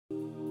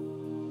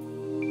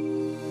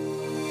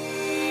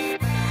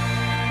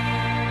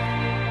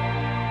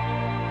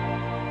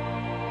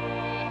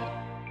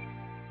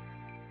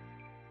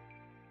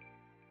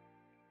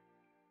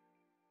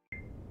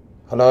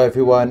Hello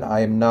everyone, I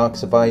am Narc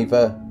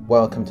Survivor.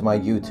 Welcome to my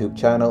YouTube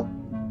channel.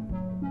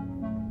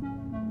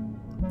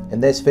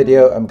 In this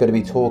video I'm going to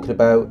be talking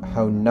about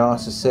how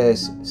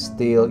narcissists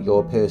steal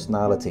your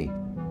personality.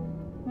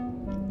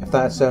 If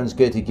that sounds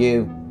good to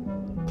you,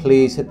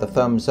 please hit the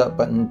thumbs up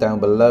button down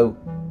below.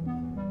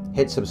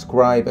 Hit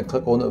subscribe and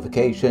click all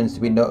notifications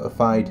to be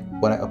notified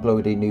when I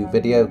upload a new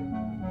video.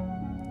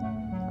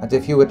 And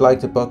if you would like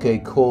to book a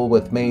call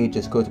with me,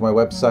 just go to my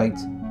website.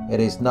 It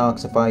is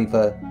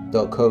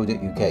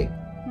narcsurvivor.co.uk.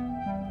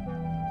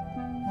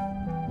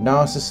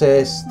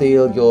 Narcissists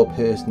steal your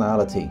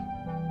personality.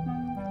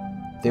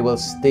 They will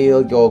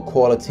steal your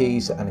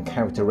qualities and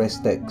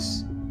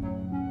characteristics,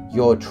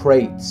 your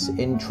traits,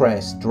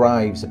 interests,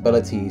 drives,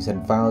 abilities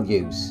and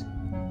values.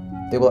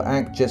 They will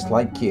act just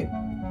like you,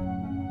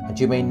 and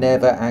you may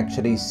never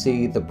actually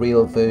see the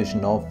real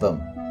version of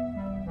them.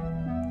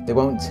 They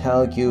won't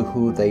tell you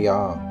who they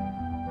are.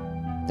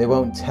 They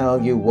won't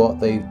tell you what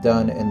they've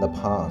done in the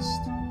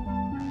past,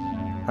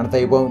 and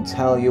they won't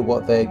tell you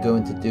what they're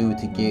going to do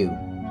to you.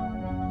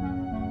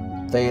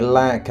 They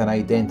lack an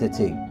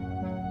identity.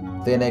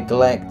 They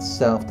neglect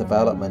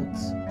self-development.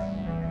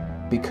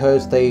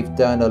 Because they've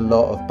done a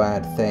lot of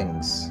bad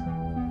things,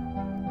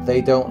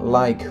 they don't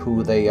like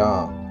who they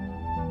are,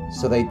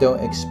 so they don't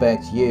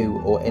expect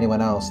you or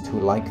anyone else to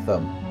like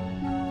them,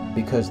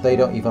 because they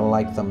don't even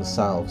like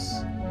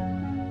themselves.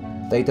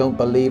 They don't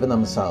believe in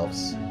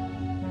themselves,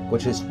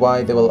 which is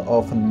why they will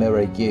often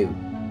mirror you,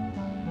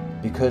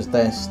 because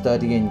they're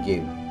studying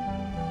you.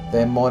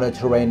 They're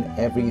monitoring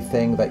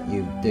everything that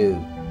you do,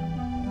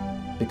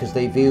 because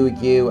they view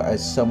you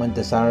as someone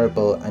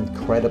desirable and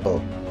credible,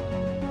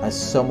 as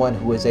someone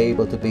who is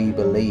able to be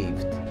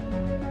believed,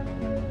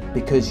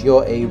 because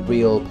you're a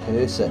real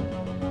person.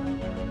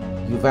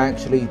 You've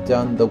actually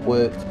done the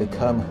work to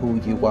become who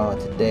you are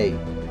today,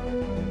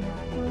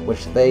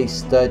 which they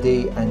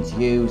study and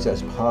use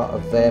as part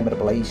of their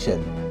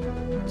manipulation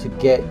to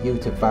get you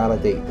to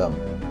validate them,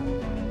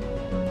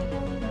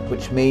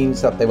 which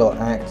means that they will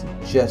act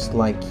just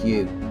like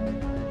you.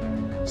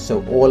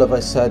 So all of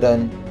a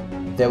sudden,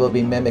 they will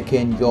be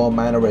mimicking your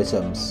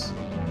mannerisms.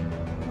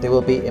 They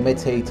will be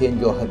imitating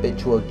your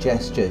habitual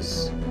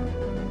gestures,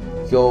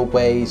 your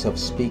ways of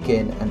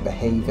speaking and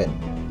behaving.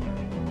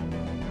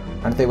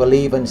 And they will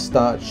even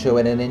start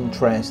showing an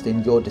interest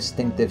in your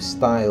distinctive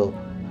style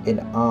in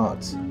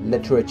art,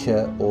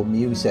 literature or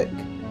music,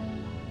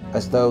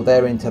 as though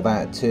they're into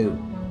that too.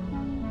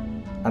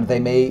 And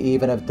they may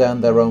even have done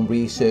their own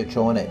research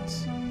on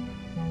it,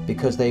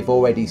 because they've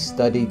already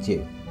studied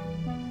you.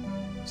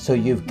 So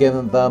you've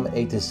given them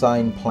a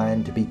design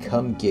plan to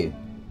become you,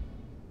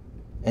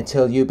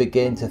 until you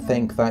begin to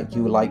think that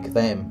you like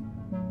them,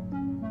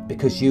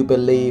 because you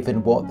believe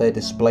in what they're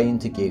displaying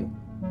to you,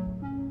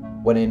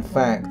 when in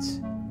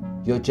fact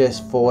you're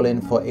just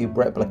falling for a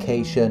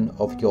replication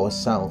of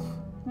yourself.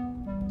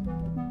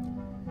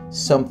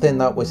 Something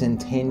that was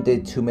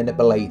intended to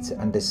manipulate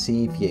and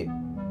deceive you,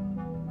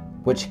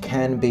 which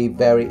can be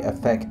very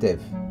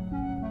effective,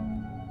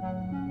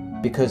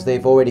 because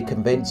they've already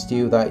convinced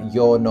you that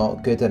you're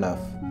not good enough,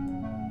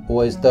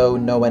 or as though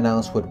no one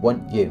else would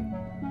want you,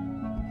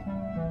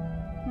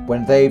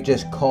 when they've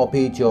just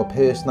copied your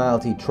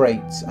personality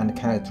traits and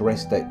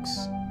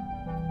characteristics,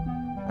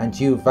 and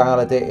you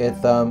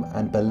validated them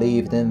and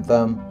believed in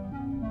them,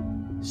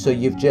 so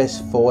you've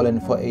just fallen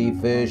for a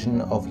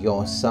version of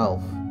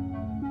yourself.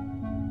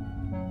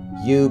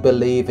 You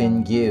believe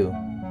in you,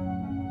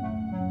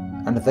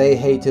 and they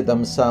hated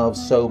themselves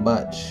so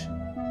much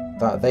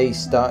that they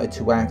started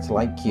to act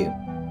like you.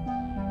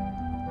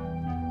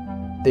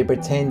 They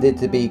pretended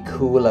to be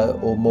cooler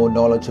or more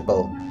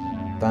knowledgeable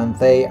than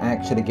they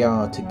actually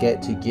are to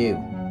get to you,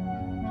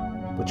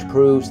 which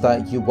proves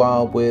that you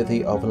are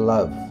worthy of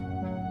love.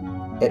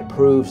 It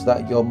proves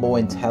that you're more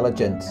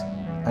intelligent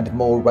and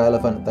more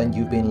relevant than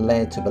you've been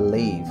led to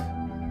believe,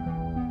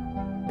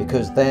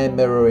 because they're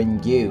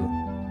mirroring you.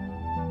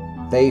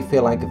 They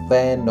feel like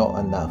they're not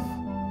enough,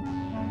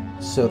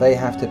 so they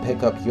have to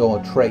pick up your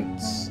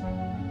traits.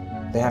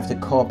 They have to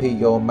copy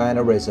your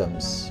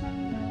mannerisms,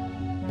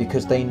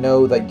 because they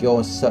know that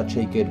you're such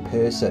a good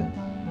person.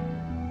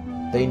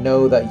 They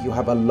know that you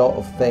have a lot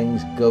of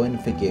things going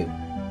for you,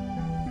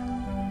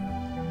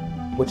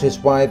 which is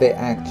why they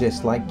act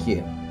just like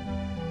you,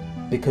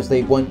 because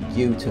they want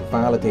you to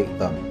validate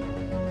them,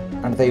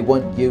 and they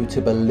want you to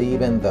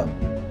believe in them.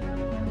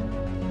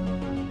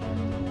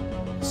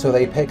 So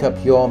they pick up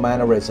your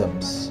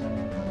mannerisms.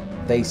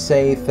 They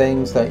say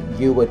things that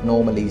you would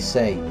normally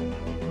say.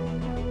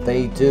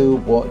 They do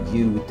what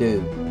you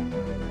do.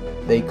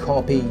 They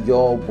copy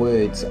your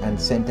words and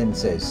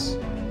sentences.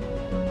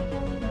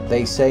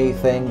 They say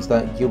things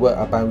that you were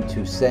about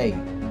to say.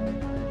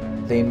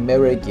 They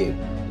mirror you,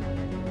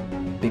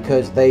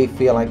 because they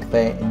feel like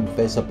they're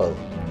invisible,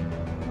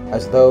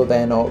 as though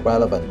they're not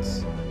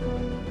relevant.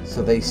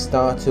 So they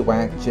start to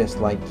act just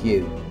like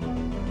you,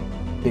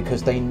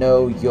 because they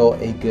know you're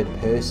a good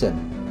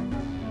person.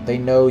 They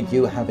know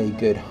you have a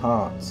good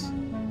heart,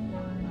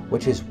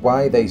 which is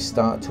why they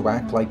start to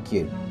act like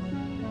you.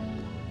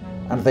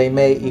 And they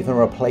may even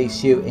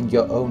replace you in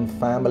your own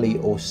family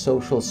or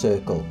social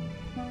circle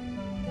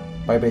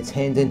by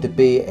pretending to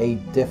be a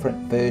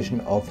different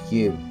version of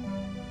you.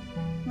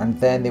 And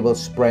then they will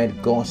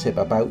spread gossip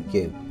about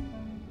you.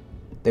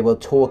 They will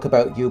talk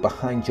about you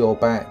behind your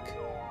back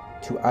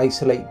to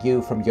isolate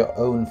you from your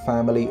own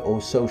family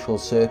or social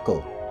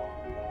circle.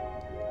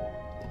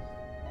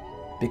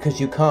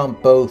 Because you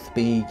can't both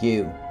be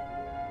you.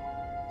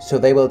 So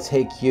they will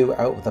take you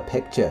out of the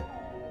picture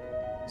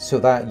so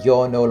that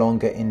you're no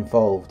longer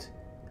involved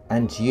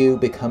and you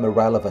become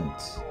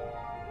irrelevant.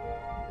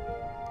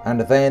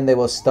 And then they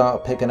will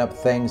start picking up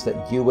things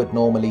that you would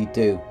normally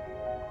do.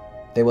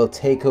 They will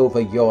take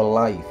over your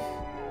life.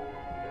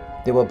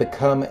 They will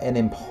become an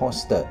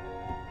imposter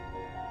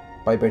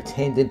by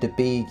pretending to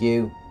be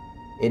you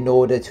in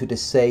order to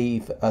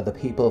deceive other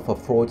people for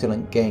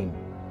fraudulent gain.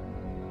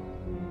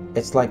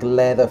 It's like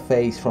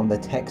Leatherface from the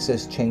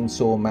Texas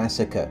Chainsaw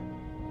Massacre.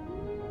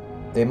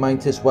 They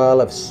might as well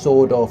have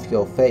sawed off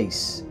your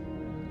face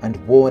and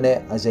worn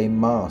it as a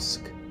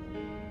mask,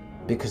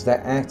 because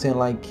they're acting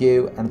like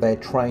you and they're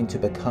trying to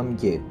become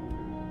you.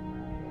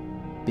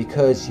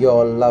 Because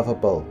you're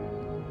lovable,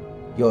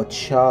 you're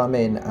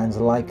charming and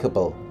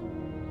likable.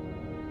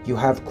 You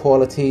have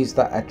qualities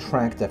that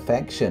attract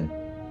affection.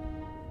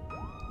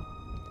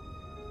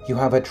 You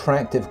have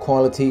attractive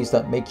qualities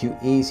that make you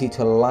easy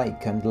to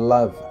like and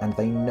love, and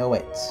they know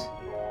it.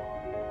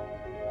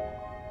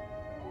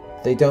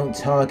 They don't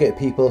target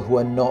people who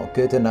are not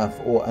good enough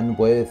or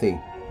unworthy.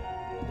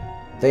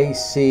 They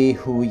see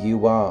who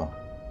you are.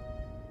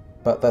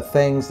 But the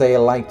things they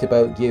liked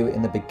about you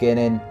in the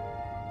beginning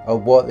are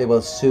what they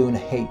will soon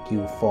hate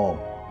you for.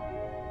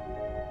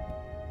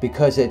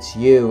 Because it's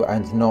you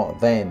and not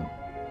them.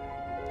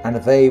 And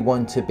they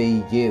want to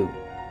be you.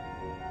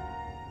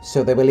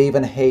 So they will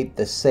even hate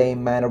the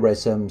same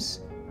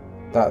mannerisms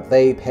that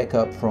they pick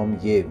up from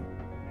you.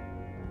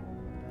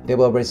 They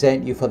will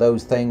resent you for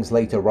those things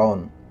later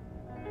on,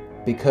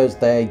 because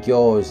they're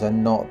yours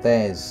and not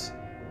theirs,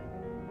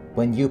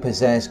 when you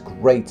possess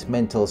great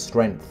mental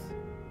strength.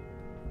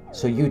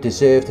 So you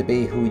deserve to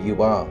be who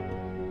you are,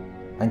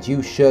 and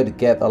you should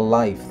get the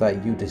life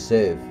that you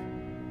deserve.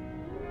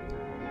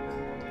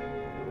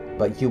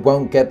 But you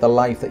won't get the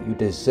life that you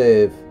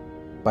deserve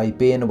by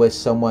being with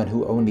someone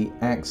who only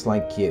acts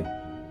like you,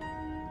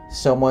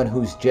 someone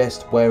who's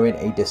just wearing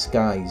a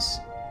disguise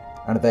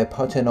and they're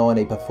putting on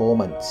a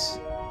performance,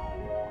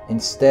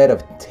 instead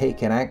of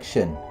taking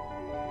action,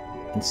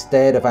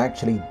 instead of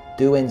actually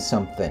doing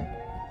something.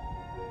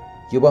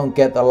 You won't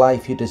get the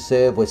life you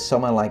deserve with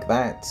someone like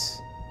that,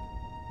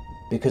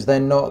 because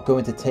they're not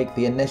going to take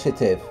the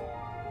initiative.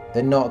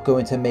 They're not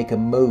going to make a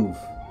move.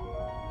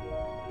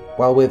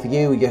 While with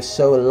you, you're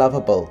so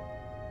lovable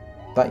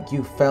that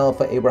you fell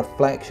for a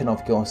reflection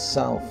of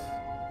yourself.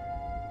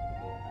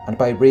 And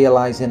by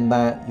realizing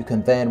that, you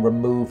can then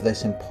remove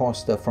this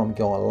imposter from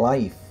your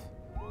life,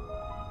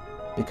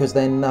 because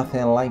they're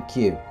nothing like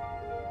you.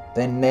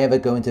 They're never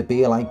going to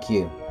be like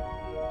you,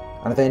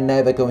 and they're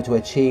never going to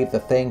achieve the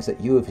things that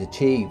you have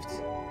achieved.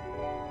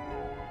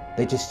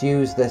 They just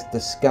use this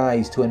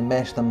disguise to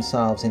enmesh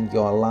themselves in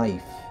your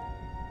life,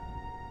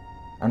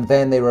 and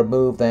then they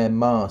remove their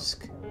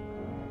mask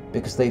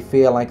because they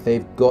feel like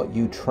they've got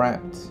you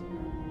trapped,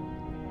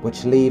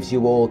 which leaves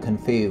you all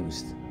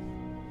confused,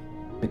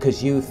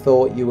 because you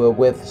thought you were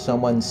with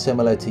someone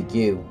similar to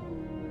you,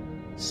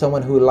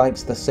 someone who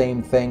likes the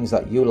same things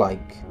that you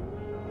like,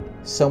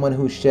 someone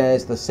who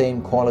shares the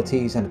same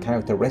qualities and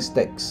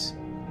characteristics.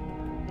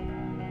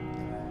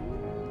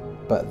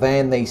 But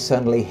then they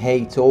suddenly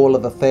hate all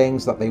of the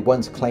things that they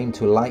once claimed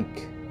to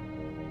like.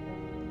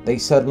 They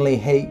suddenly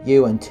hate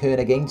you and turn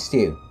against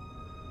you,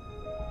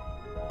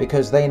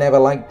 because they never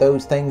liked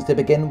those things to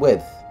begin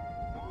with.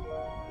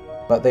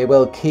 But they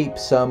will keep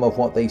some of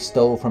what they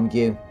stole from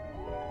you,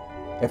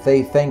 if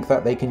they think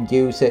that they can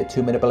use it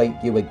to manipulate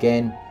you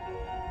again,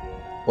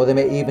 or they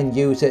may even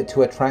use it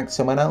to attract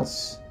someone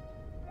else,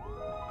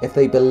 if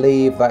they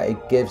believe that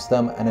it gives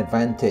them an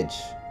advantage.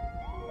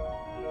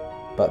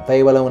 But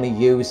they will only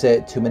use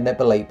it to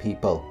manipulate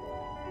people,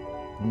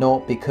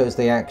 not because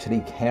they actually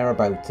care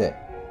about it,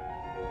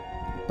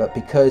 but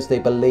because they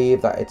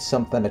believe that it's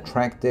something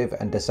attractive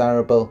and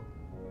desirable.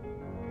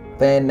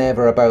 They're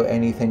never about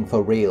anything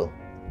for real.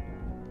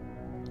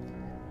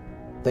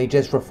 They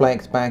just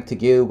reflect back to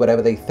you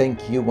whatever they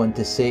think you want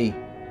to see,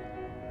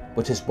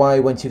 which is why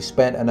once you've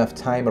spent enough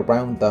time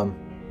around them,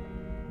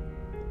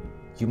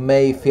 you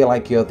may feel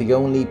like you're the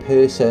only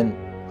person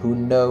who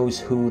knows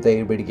who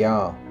they really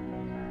are.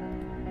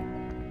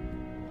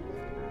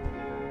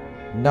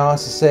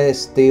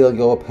 Narcissists steal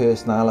your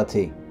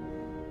personality.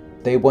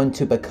 They want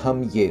to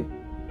become you,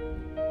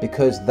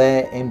 because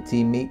they're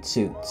empty meat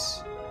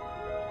suits.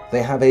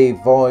 They have a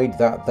void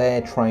that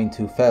they're trying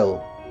to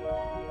fill.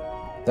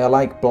 They're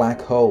like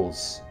black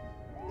holes.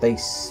 They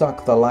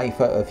suck the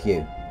life out of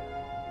you.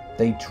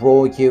 They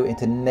draw you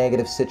into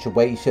negative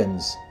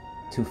situations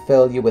to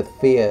fill you with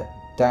fear,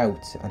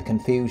 doubt, and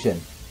confusion,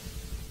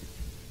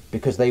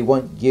 because they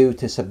want you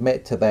to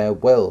submit to their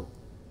will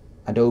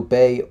and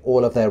obey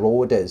all of their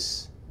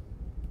orders,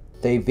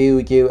 They view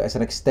you as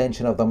an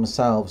extension of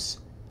themselves,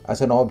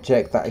 as an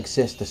object that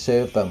exists to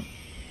serve them.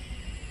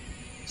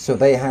 So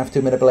they have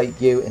to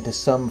manipulate you into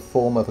some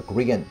form of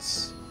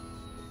agreement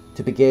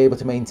to be able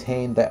to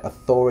maintain their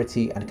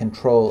authority and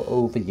control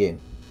over you.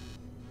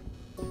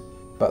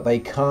 But they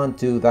can't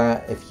do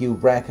that if you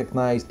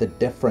recognize the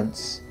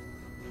difference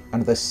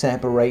and the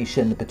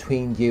separation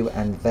between you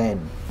and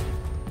them,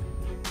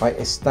 by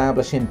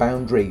establishing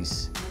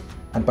boundaries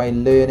and by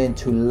learning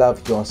to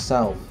love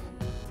yourself.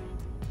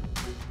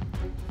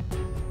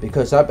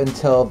 Because up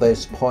until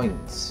this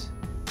point,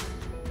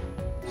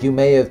 you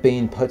may have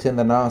been putting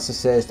the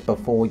narcissist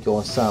before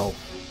yourself,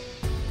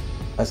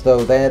 as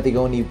though they're the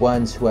only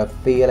ones who have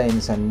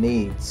feelings and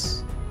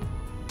needs,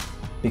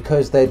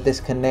 because they're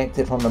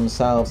disconnected from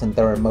themselves and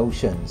their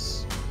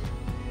emotions,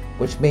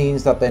 which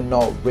means that they're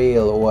not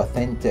real or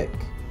authentic.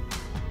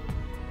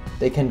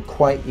 They can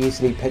quite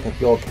easily pick up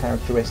your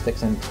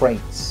characteristics and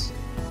traits,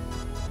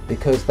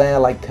 because they're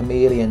like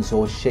chameleons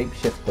or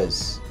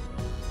shapeshifters.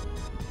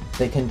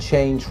 They can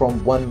change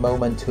from one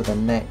moment to the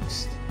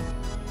next,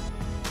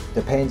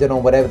 depending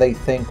on whatever they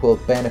think will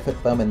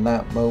benefit them in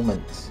that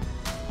moment,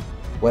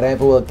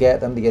 whatever will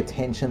get them the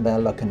attention they're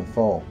looking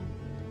for.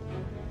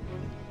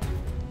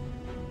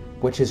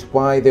 Which is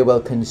why they will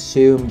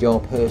consume your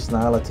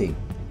personality,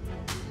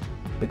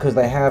 because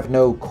they have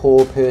no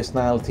core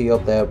personality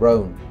of their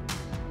own.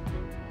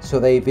 So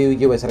they view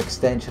you as an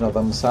extension of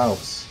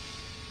themselves,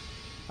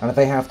 and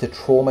they have to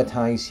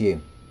traumatize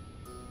you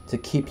to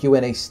keep you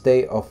in a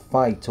state of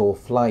fight or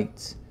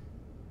flight,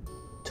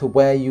 to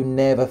where you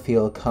never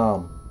feel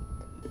calm,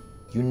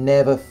 you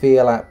never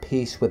feel at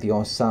peace with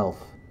yourself,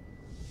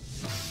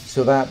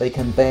 so that they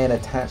can then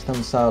attach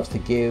themselves to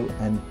you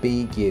and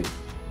be you.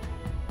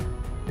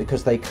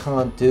 Because they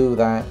can't do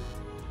that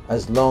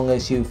as long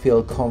as you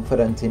feel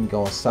confident in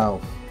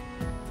yourself,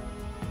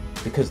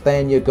 because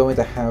then you're going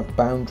to have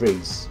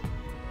boundaries,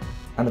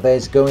 and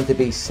there's going to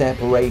be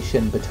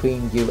separation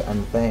between you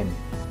and them,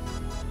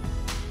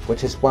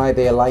 which is why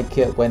they like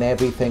it when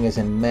everything is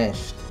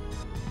enmeshed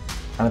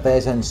and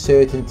there's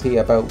uncertainty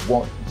about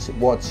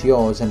what's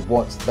yours and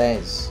what's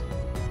theirs,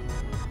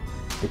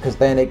 because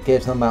then it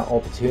gives them that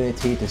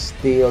opportunity to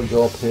steal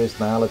your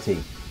personality,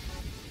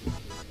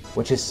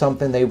 which is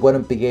something they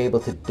wouldn't be able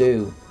to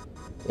do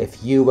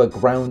if you were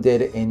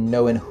grounded in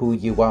knowing who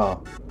you are.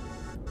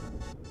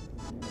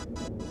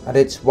 And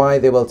it's why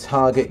they will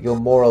target your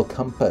moral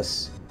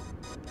compass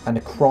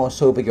and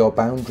cross over your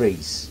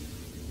boundaries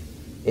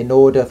in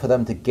order for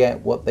them to get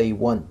what they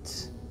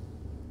want,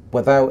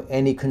 without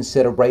any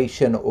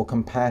consideration or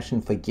compassion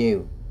for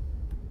you,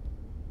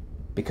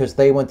 because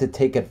they want to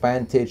take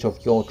advantage of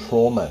your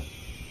trauma.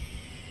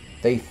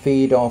 They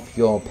feed off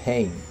your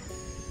pain,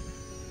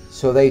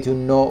 so they do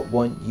not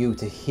want you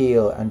to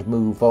heal and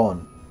move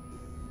on,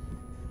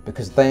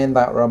 because then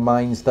that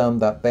reminds them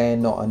that they're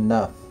not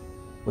enough,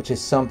 which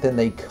is something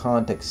they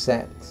can't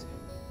accept.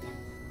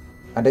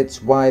 And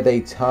it's why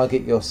they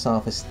target your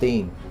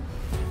self-esteem,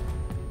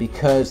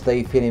 because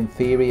they feel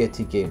inferior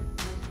to you.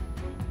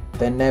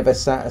 They're never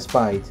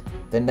satisfied,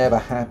 they're never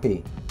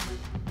happy,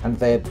 and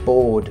they're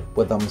bored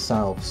with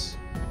themselves.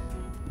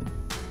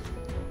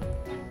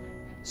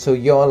 So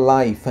your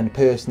life and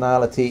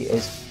personality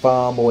is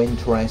far more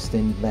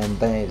interesting than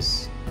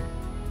theirs,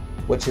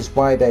 which is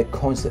why they're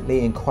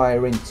constantly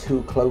inquiring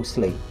too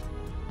closely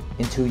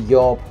into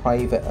your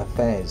private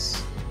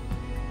affairs,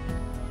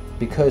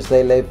 because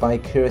they live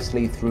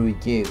vicariously through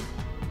you.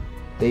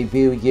 They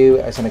view you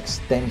as an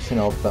extension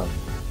of them,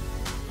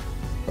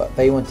 but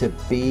they want to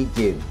be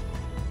you,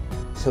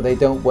 so they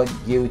don't want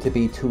you to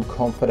be too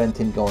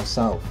confident in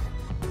yourself,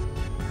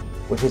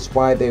 which is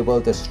why they will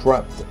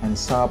disrupt and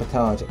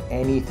sabotage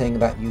anything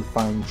that you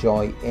find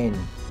joy in,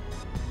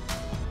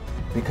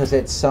 because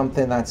it's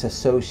something that's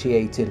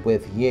associated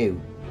with you.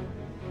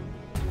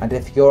 And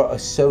if you're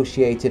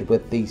associated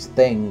with these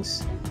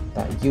things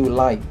that you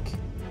like,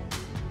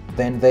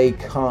 then they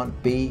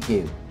can't be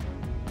you,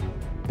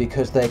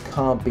 because there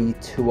can't be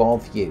two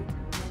of you,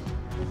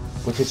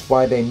 which is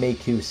why they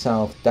make you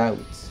self-doubt.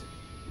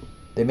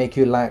 They make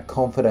you lack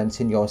confidence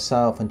in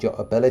yourself and your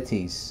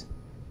abilities,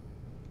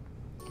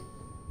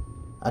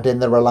 and in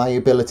the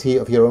reliability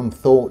of your own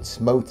thoughts,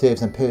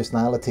 motives and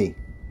personality,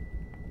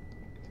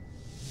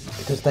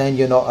 because then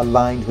you're not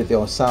aligned with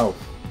yourself,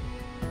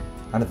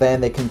 and then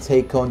they can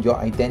take on your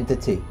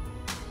identity,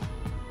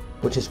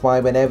 which is why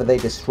whenever they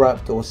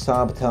disrupt or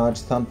sabotage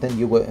something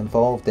you were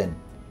involved in,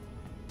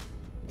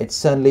 it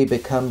suddenly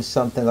becomes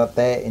something that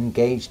they're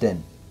engaged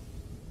in,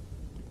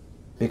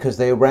 because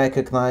they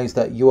recognize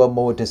that you are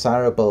more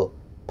desirable,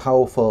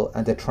 powerful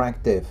and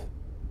attractive,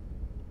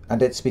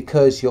 and it's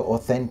because you're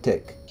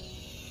authentic.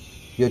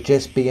 You're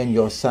just being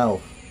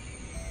yourself,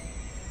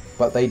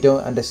 but they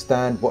don't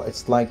understand what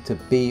it's like to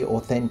be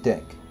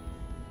authentic.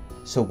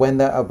 So when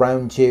they're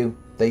around you,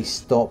 they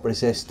stop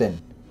resisting,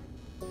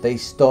 they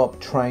stop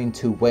trying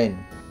to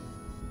win,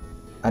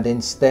 and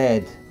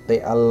instead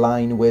they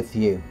align with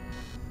you,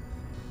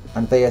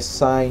 and they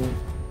assign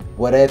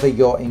whatever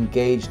you're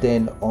engaged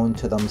in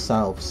onto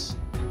themselves,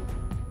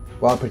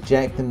 while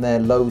projecting their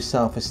low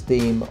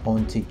self-esteem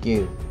onto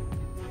you,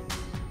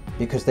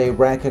 because they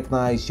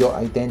recognize your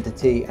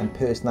identity and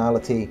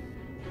personality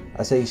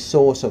as a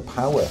source of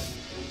power,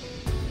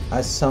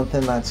 as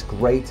something that's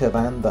greater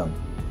than them.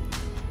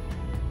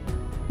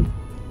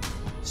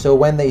 So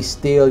when they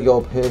steal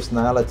your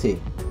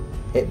personality,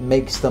 it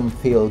makes them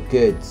feel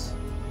good.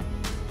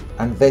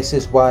 And this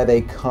is why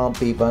they can't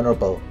be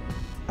vulnerable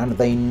and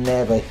they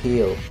never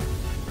heal,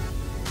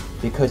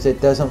 because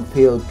it doesn't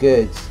feel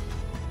good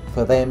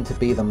for them to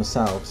be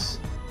themselves.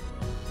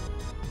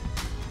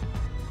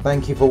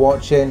 Thank you for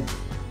watching.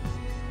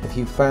 If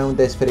you found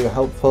this video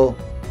helpful,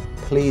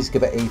 please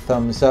give it a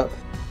thumbs up.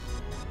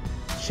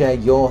 Share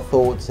your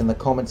thoughts in the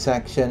comment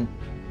section.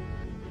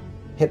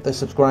 Hit the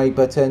subscribe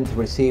button to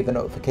receive the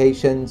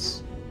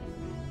notifications.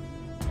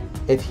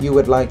 If you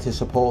would like to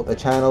support the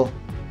channel,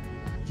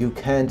 you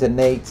can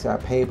donate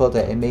at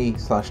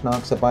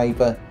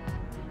paypal.me/narcsurvivor.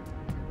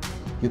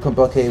 You can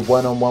book a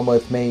one-on-one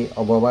with me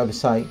on my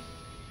website.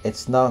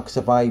 It's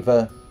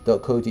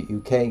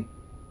narcsurvivor.co.uk.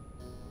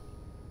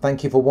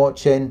 Thank you for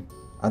watching,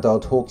 and I'll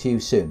talk to you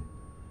soon.